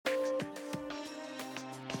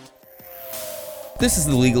This is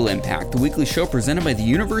The Legal Impact, the weekly show presented by the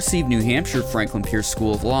University of New Hampshire Franklin Pierce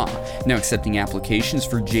School of Law, now accepting applications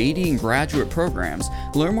for JD and graduate programs.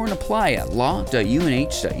 Learn more and apply at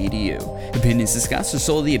law.unh.edu. Opinions discussed are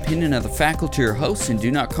solely the opinion of the faculty or hosts and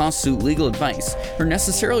do not constitute legal advice or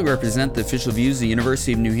necessarily represent the official views of the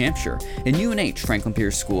University of New Hampshire and UNH Franklin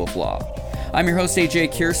Pierce School of Law. I'm your host,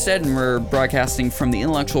 AJ Kierstead, and we're broadcasting from the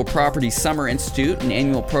Intellectual Property Summer Institute, an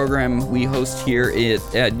annual program we host here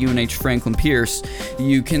at UNH Franklin Pierce.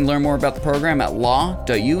 You can learn more about the program at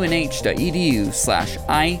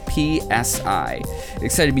law.unh.edu/IPSI.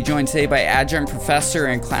 Excited to be joined today by adjunct professor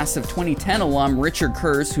and class of 2010 alum Richard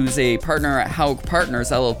Kurz, who's a partner at Haug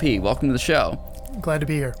Partners, LLP. Welcome to the show. Glad to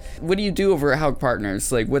be here. What do you do over at Haug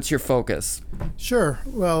Partners? What's your focus? Sure.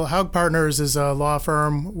 Well, Haug Partners is a law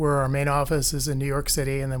firm where our main office is in New York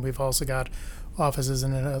City, and then we've also got offices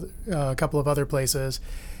in a couple of other places.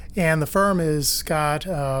 And the firm is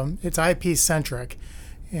it's IP-centric.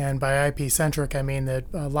 And by IP-centric, I mean that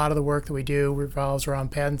a lot of the work that we do revolves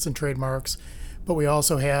around patents and trademarks, but we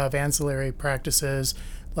also have ancillary practices,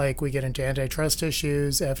 like we get into antitrust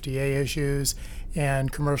issues, FDA issues,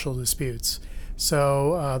 and commercial disputes.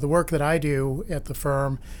 So the work that I do at the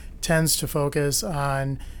firm tends to focus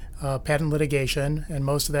on patent litigation, and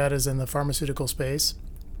most of that is in the pharmaceutical space.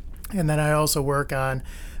 And then I also work on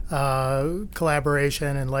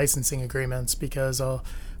collaboration and licensing agreements, because a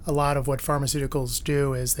lot of what pharmaceuticals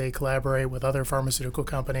do is they collaborate with other pharmaceutical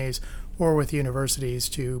companies or with universities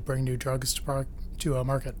to bring new drugs to a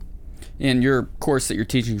market. And your course that you're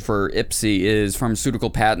teaching for IPSI is Pharmaceutical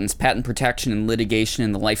Patents, Patent Protection and Litigation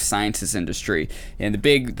in the Life Sciences Industry. And the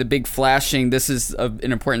big flashing, this is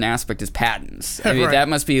an important aspect, is patents. I mean, Right. That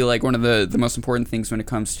must be like one of the most important things when it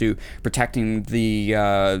comes to protecting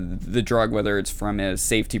the drug, whether it's from a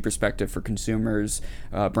safety perspective for consumers,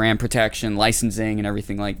 brand protection, licensing, and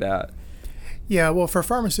everything like that. Yeah, well, for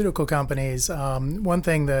pharmaceutical companies, one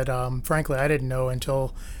thing that, frankly, I didn't know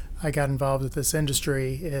until I got involved with this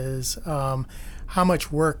industry is how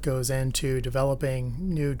much work goes into developing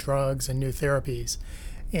new drugs and new therapies.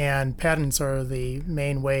 And patents are the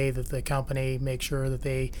main way that the company makes sure that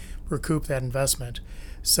they recoup that investment.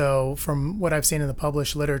 So from what I've seen in the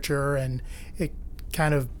published literature, and it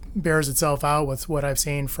kind of bears itself out with what I've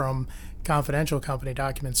seen from confidential company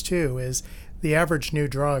documents too, is the average new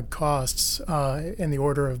drug costs in the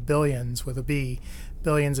order of billions, with a B,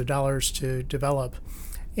 billions of dollars to develop.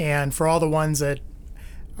 And for all the ones that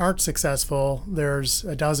aren't successful, there's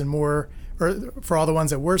a dozen more, or for all the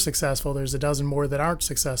ones that were successful, there's a dozen more that aren't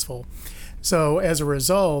successful. So as a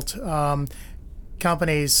result,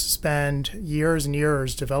 companies spend years and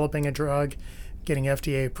years developing a drug, getting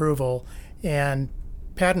FDA approval, and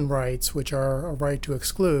patent rights, which are a right to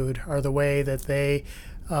exclude, are the way that they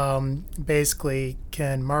basically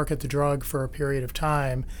can market the drug for a period of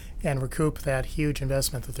time and recoup that huge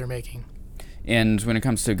investment that they're making. And when it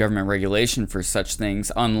comes to government regulation for such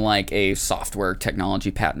things, unlike a software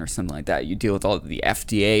technology patent or something like that, you deal with all the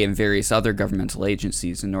FDA and various other governmental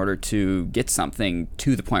agencies in order to get something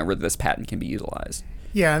to the point where this patent can be utilized.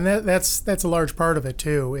 Yeah, and that's a large part of it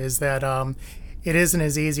too, is that it isn't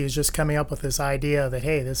as easy as just coming up with this idea that,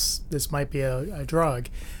 hey, this might be a drug.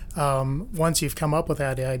 Once you've come up with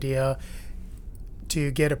that idea,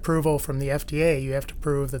 to get approval from the FDA, you have to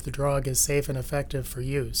prove that the drug is safe and effective for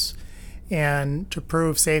use. And to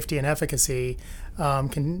prove safety and efficacy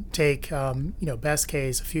can take, best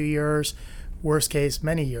case a few years, worst case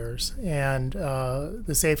many years. And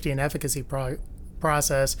the safety and efficacy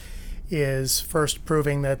process is first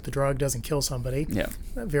proving that the drug doesn't kill somebody. Yeah.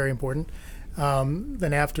 Very important.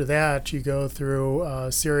 Then after that, you go through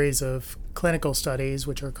a series of clinical studies,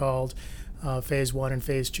 which are called phase 1 and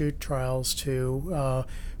phase 2 trials, to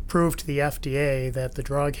prove to the FDA that the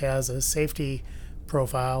drug has a safety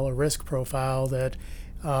profile, a risk profile that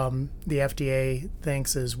the FDA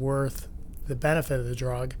thinks is worth the benefit of the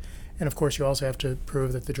drug. And of course, you also have to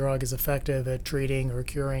prove that the drug is effective at treating or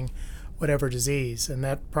curing whatever disease, and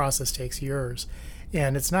that process takes years.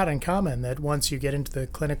 And it's not uncommon that once you get into the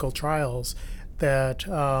clinical trials that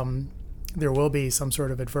there will be some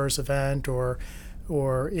sort of adverse event or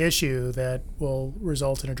issue that will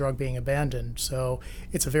result in a drug being abandoned. So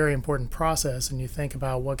it's a very important process, and you think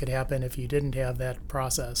about what could happen if you didn't have that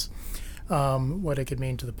process, what it could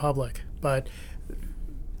mean to the public. But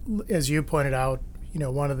as you pointed out,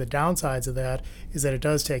 one of the downsides of that is that it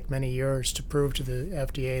does take many years to prove to the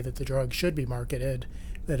FDA that the drug should be marketed,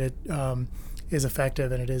 that it is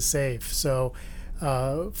effective and it is safe. So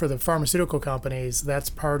for the pharmaceutical companies,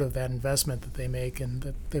 that's part of that investment that they make and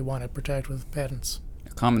that they want to protect with patents.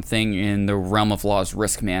 common thing in the realm of law is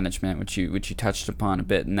risk management, which you touched upon a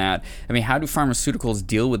bit in that. I mean, how do pharmaceuticals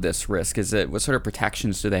deal with this risk? What sort of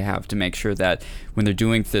protections do they have to make sure that when they're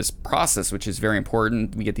doing this process, which is very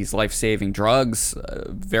important, we get these life-saving drugs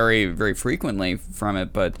very, very frequently from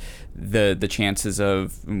it, but the chances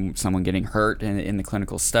of someone getting hurt in the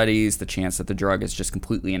clinical studies, the chance that the drug is just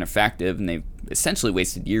completely ineffective, and they've essentially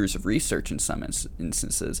wasted years of research in some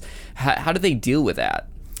instances. How do they deal with that?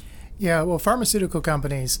 Yeah, well, pharmaceutical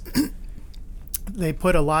companies, they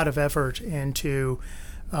put a lot of effort into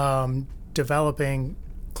developing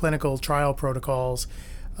clinical trial protocols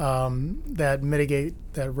that mitigate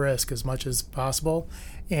that risk as much as possible.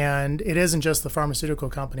 And it isn't just the pharmaceutical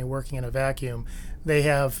company working in a vacuum. They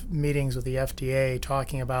have meetings with the FDA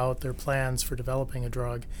talking about their plans for developing a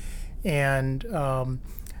drug. And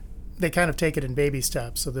they kind of take it in baby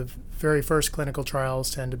steps. So the very first clinical trials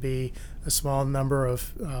tend to be a small number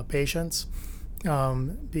of patients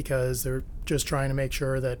because they're just trying to make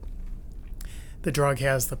sure that the drug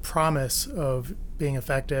has the promise of being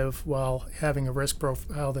effective while having a risk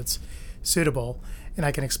profile that's suitable. And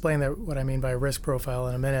I can explain that what I mean by risk profile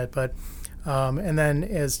in a minute. But and then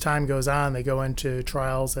as time goes on, they go into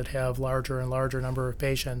trials that have larger and larger number of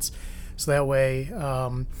patients. So that way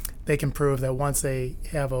they can prove that once they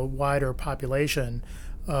have a wider population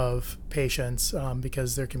of patients,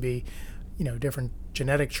 because there can be, different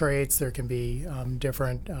genetic traits, there can be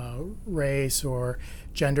different race or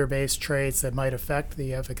gender-based traits that might affect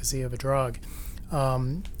the efficacy of a drug.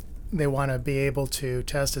 They want to be able to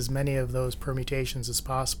test as many of those permutations as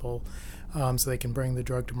possible so they can bring the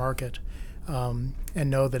drug to market and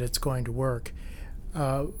know that it's going to work.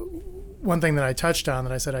 One thing that I touched on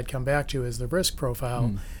that I said I'd come back to is the risk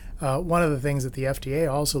profile. One of the things that the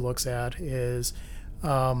FDA also looks at is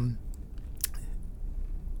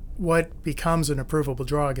what becomes an approvable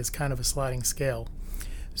drug is kind of a sliding scale.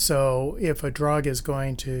 So if a drug is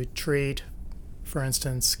going to treat, for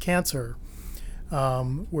instance, cancer,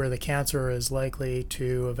 where the cancer is likely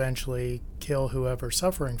to eventually kill whoever's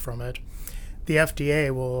suffering from it, the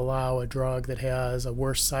FDA will allow a drug that has a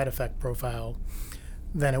worse side effect profile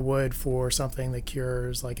than it would for something that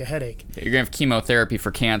cures like a headache. You're gonna have chemotherapy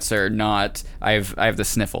for cancer, not I have the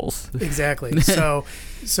sniffles. Exactly. So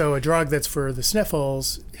a drug that's for the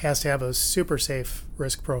sniffles has to have a super safe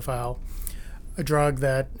risk profile. A drug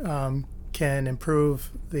that can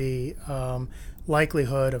improve the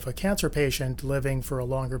likelihood of a cancer patient living for a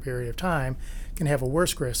longer period of time can have a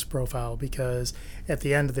worse risk profile, because at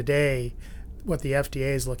the end of the day, what the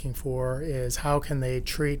FDA is looking for is how can they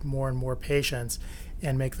treat more and more patients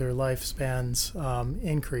and make their lifespans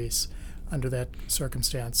increase under that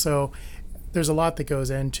circumstance. So there's a lot that goes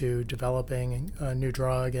into developing a new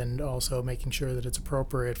drug and also making sure that it's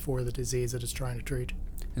appropriate for the disease that it's trying to treat.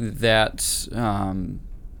 That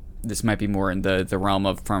this might be more in the realm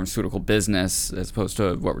of pharmaceutical business as opposed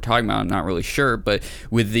to what we're talking about. I'm not really sure, but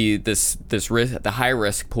with this risk, the high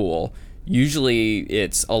risk pool, usually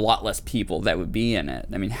it's a lot less people that would be in it.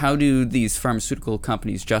 I mean, how do these pharmaceutical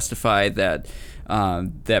companies justify that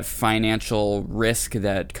financial risk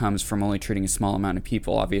that comes from only treating a small amount of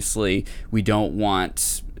people? Obviously, we don't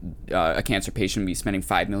want a cancer patient to be spending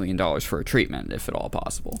 $5 million for a treatment, if at all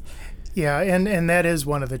possible. Yeah, and that is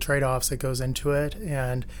one of the trade-offs that goes into it.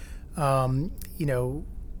 And,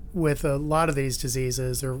 with a lot of these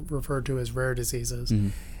diseases, they're referred to as rare diseases.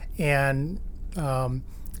 Mm-hmm. And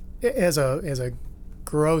as a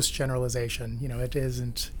gross generalization, it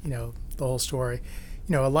isn't, the whole story.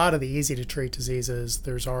 A lot of the easy to treat diseases,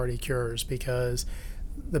 there's already cures because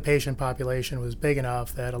the patient population was big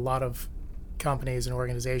enough that a lot of companies and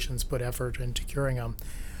organizations put effort into curing them.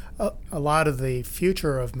 A lot of the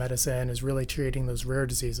future of medicine is really treating those rare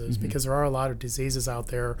diseases, mm-hmm. because there are a lot of diseases out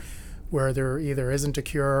there where there either isn't a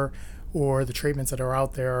cure or the treatments that are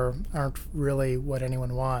out there aren't really what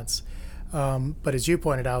anyone wants. But as you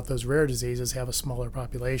pointed out, those rare diseases have a smaller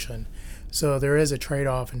population. So there is a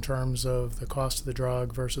trade-off in terms of the cost of the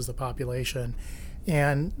drug versus the population.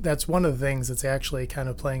 And that's one of the things that's actually kind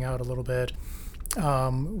of playing out a little bit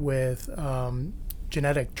with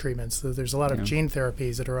genetic treatments. So there's a lot of gene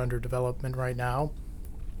therapies that are under development right now,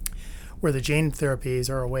 where the gene therapies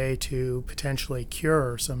are a way to potentially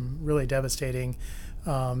cure some really devastating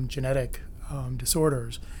genetic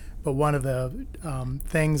disorders. But one of the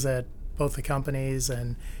things that both the companies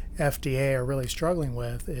and FDA are really struggling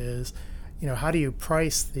with is, how do you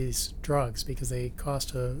price these drugs, because they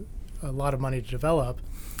cost a lot of money to develop.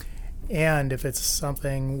 And if it's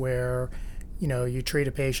something where, you treat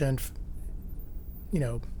a patient,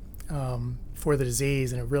 for the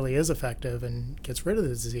disease and it really is effective and gets rid of the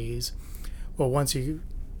disease, well, once you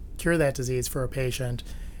cure that disease for a patient,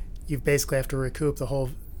 you basically have to recoup the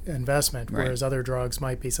whole investment, whereas other drugs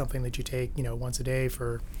might be something that you take, once a day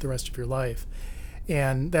for the rest of your life.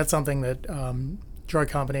 And that's something that drug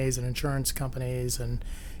companies and insurance companies and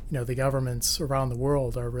the governments around the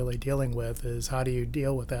world are really dealing with, is how do you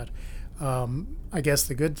deal with that? I guess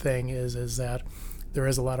the good thing is that there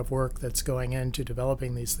is a lot of work that's going into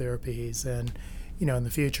developing these therapies, and in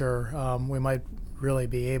the future we might really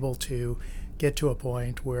be able to get to a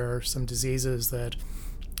point where some diseases that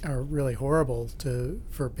are really horrible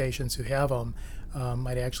for patients who have them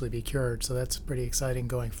might actually be cured. So that's pretty exciting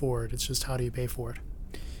going forward. It's just how do you pay for it?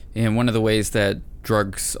 And one of the ways that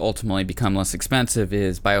drugs ultimately become less expensive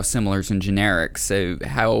is biosimilars and generics. So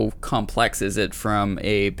how complex is it from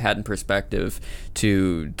a patent perspective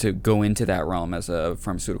to go into that realm as a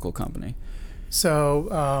pharmaceutical company? So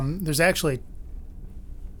there's actually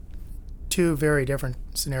two very different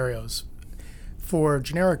scenarios. For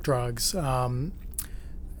generic drugs,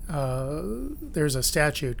 there's a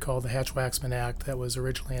statute called the Hatch-Waxman Act that was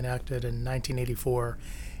originally enacted in 1984.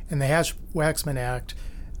 And the Hatch-Waxman Act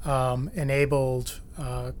enabled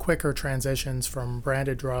quicker transitions from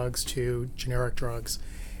branded drugs to generic drugs,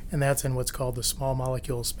 and that's in what's called the small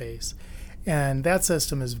molecule space. And that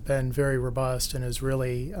system has been very robust and has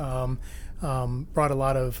really brought a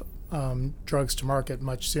lot of drugs to market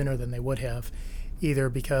much sooner than they would have, either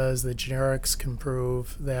because the generics can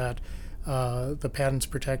prove that the patents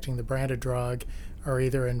protecting the branded drug are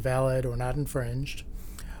either invalid or not infringed,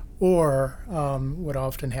 or what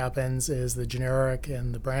often happens is the generic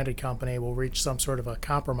and the branded company will reach some sort of a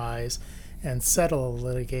compromise and settle a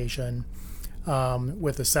litigation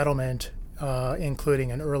with the settlement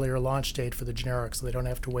including an earlier launch date for the generic, so they don't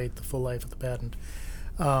have to wait the full life of the patent.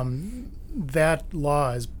 That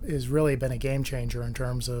law has really been a game changer in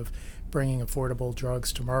terms of bringing affordable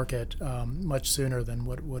drugs to market much sooner than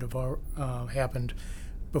what would have happened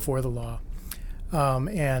before the law.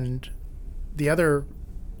 And the other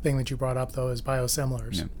thing that you brought up, though, is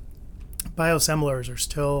biosimilars. Yeah. Biosimilars are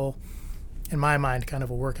still, in my mind, kind of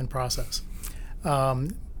a work in process.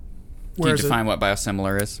 Can you define what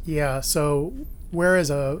biosimilar is? Yeah, so whereas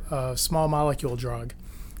a small molecule drug,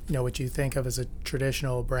 what you think of as a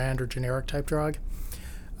traditional brand or generic type drug,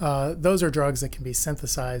 those are drugs that can be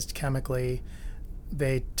synthesized chemically.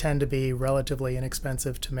 They tend to be relatively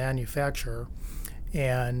inexpensive to manufacture,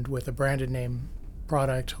 and with a branded name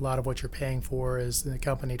product, a lot of what you're paying for is the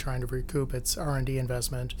company trying to recoup its R&D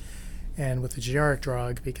investment. And with the generic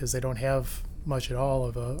drug, because they don't have much at all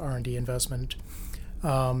of a R&D investment,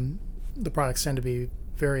 the products tend to be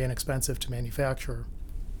very inexpensive to manufacture.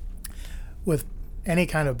 With any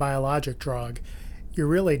kind of biologic drug, you're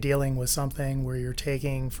really dealing with something where you're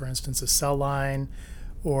taking, for instance, a cell line,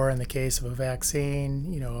 or in the case of a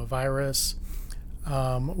vaccine, a virus,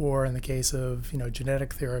 or in the case of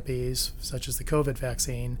genetic therapies such as the COVID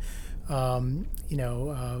vaccine, DNA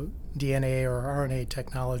or RNA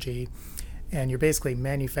technology, and you're basically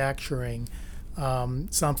manufacturing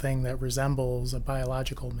something that resembles a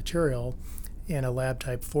biological material in a lab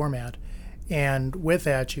type format. And with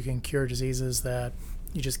that, you can cure diseases that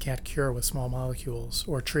you just can't cure with small molecules,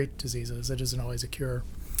 or treat diseases. It isn't always a cure.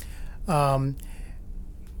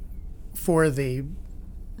 For the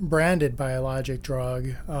branded biologic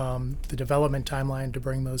drug, the development timeline to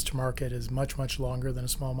bring those to market is much, much longer than a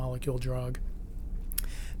small molecule drug.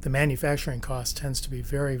 The manufacturing cost tends to be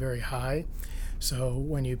very, very high. So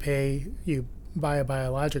when you buy a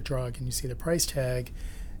biologic drug and you see the price tag,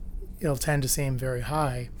 it'll tend to seem very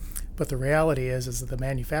high. But the reality is that the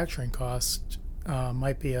manufacturing cost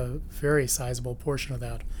might be a very sizable portion of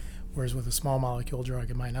that, whereas with a small molecule drug,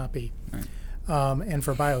 it might not be. Right. And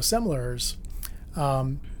for biosimilars,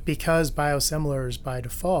 because biosimilars by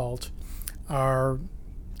default are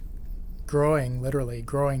literally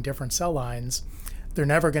growing different cell lines, they're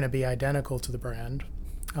never going to be identical to the brand.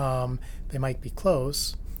 They might be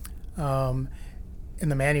close. And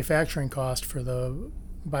the manufacturing cost for the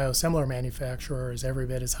biosimilar manufacturer is every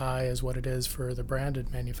bit as high as what it is for the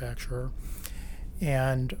branded manufacturer.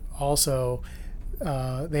 And also,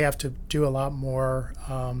 they have to do a lot more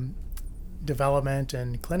development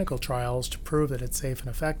and clinical trials to prove that it's safe and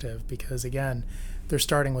effective, because again, they're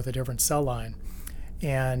starting with a different cell line.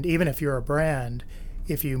 And even if you're a brand,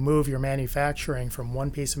 if you move your manufacturing from one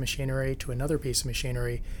piece of machinery to another piece of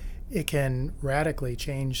machinery, it can radically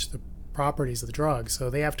change the properties of the drug. So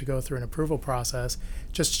they have to go through an approval process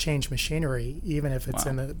just to change machinery, even if it's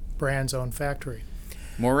in the brand's own factory.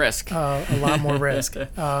 More risk. A lot more risk.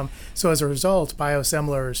 So as a result,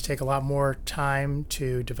 biosimilars take a lot more time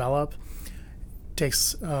to develop,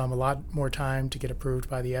 takes a lot more time to get approved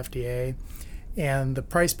by the FDA, And the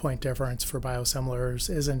price point difference for biosimilars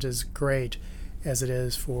isn't as great as it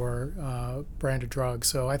is for branded drugs.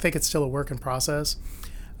 So I think it's still a work in process.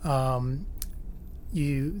 There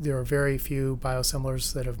are very few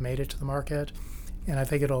biosimilars that have made it to the market, and I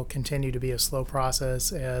think it'll continue to be a slow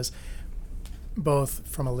process as both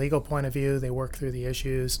from a legal point of view, they work through the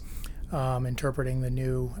issues, interpreting the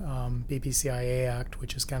new BPCIA Act,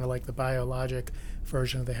 which is kind of like the biologic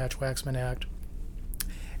version of the Hatch-Waxman Act,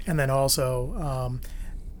 and then also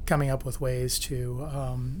coming up with ways to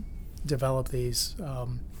develop these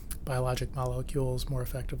biologic molecules more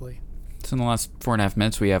effectively. So in the last 4.5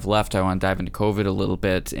 minutes we have left, I want to dive into COVID a little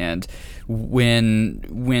bit. And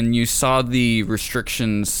when you saw the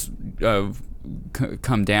restrictions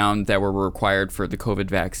come down that were required for the COVID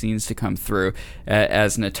vaccines to come through,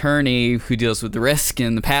 as an attorney who deals with the risk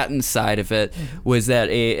and the patent side of it, was that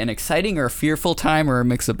an exciting or a fearful time, or a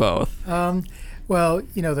mix of both? Well,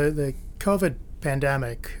 the COVID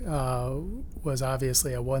pandemic was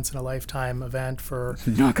obviously a once-in-a-lifetime event for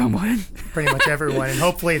knock on wood, pretty much everyone, and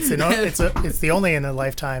hopefully it's the only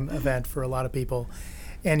in-a-lifetime event for a lot of people.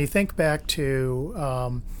 And you think back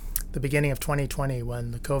to the beginning of 2020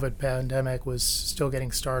 when the COVID pandemic was still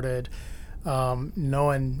getting started. No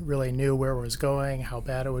one really knew where it was going, how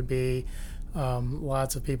bad it would be.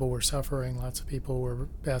 Lots of people were suffering, lots of people were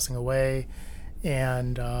passing away.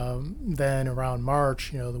 And then around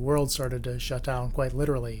March, the world started to shut down quite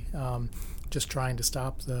literally, just trying to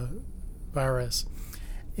stop the virus.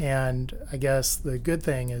 And I guess the good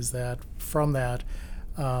thing is that from that,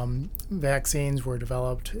 vaccines were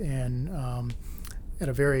developed at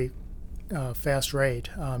a very fast rate,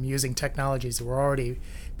 using technologies that were already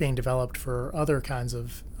being developed for other kinds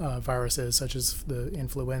of viruses, such as the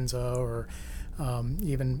influenza, or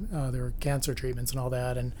even there were cancer treatments and all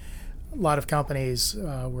that. And a lot of companies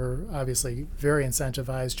were obviously very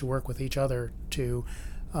incentivized to work with each other to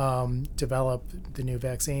develop the new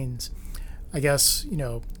vaccines. I guess,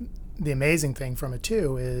 the amazing thing from it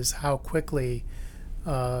too is how quickly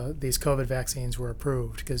these COVID vaccines were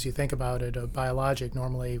approved. Because you think about it, a biologic,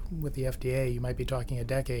 normally with the FDA, you might be talking a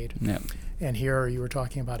decade. Yep. And here you were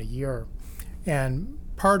talking about a year. And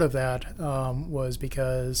part of that was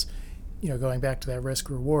because, going back to that risk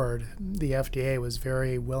reward, the FDA was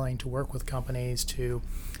very willing to work with companies to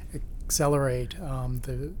accelerate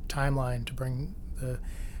the timeline to bring the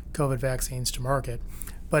COVID vaccines to market.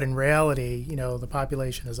 But in reality, the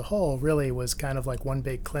population as a whole really was kind of like one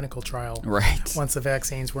big clinical trial. Right. Once the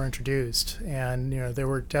vaccines were introduced. And, there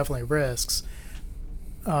were definitely risks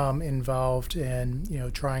involved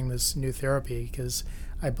in, trying this new therapy, because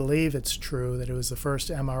I believe it's true that it was the first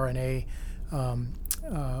mRNA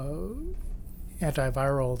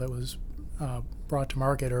antiviral that was brought to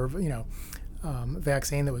market, or,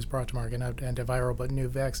 vaccine that was brought to market, not antiviral, but new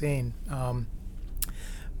vaccine.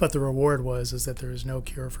 But the reward is that there is no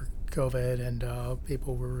cure for COVID, and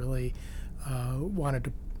people were really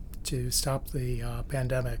wanted to stop the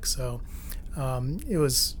pandemic. So it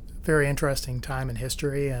was a very interesting time in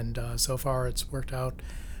history, and so far it's worked out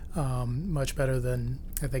much better than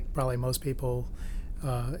I think probably most people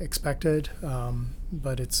expected.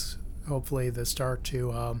 But it's hopefully the start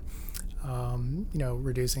to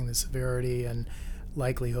reducing the severity and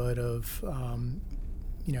likelihood of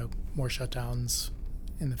more shutdowns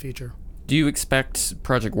in the future. Do you expect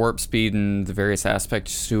Project Warp Speed and the various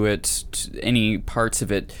aspects to it, any parts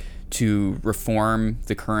of it, to reform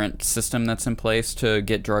the current system that's in place to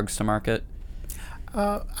get drugs to market?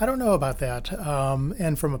 I don't know about that.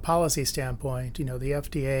 And from a policy standpoint, the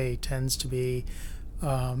FDA tends to be,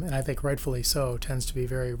 and I think rightfully so, tends to be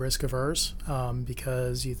very risk averse,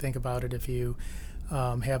 because you think about it, if you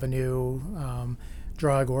have a new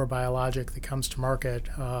drug or biologic that comes to market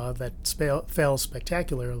that fails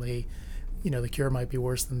spectacularly, the cure might be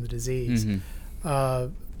worse than the disease. Mm-hmm.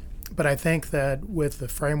 But I think that with the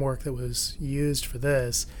framework that was used for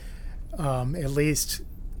this, at least,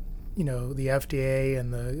 the FDA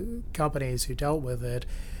and the companies who dealt with it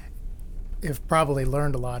have probably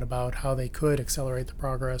learned a lot about how they could accelerate the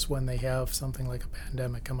progress when they have something like a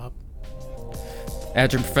pandemic come up.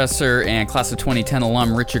 Adjunct Professor and Class of 2010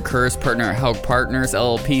 alum Richard Kurz, partner at Haug Partners,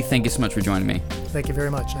 LLP, thank you so much for joining me. Thank you very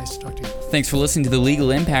much. Nice to talk to you. Thanks for listening to The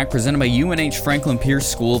Legal Impact, presented by UNH Franklin Pierce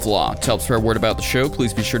School of Law. To help spread word about the show,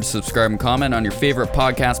 please be sure to subscribe and comment on your favorite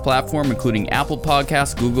podcast platform, including Apple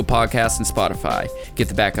Podcasts, Google Podcasts, and Spotify. Get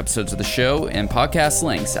the back episodes of the show and podcast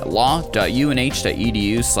links at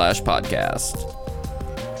law.unh.edu/podcast.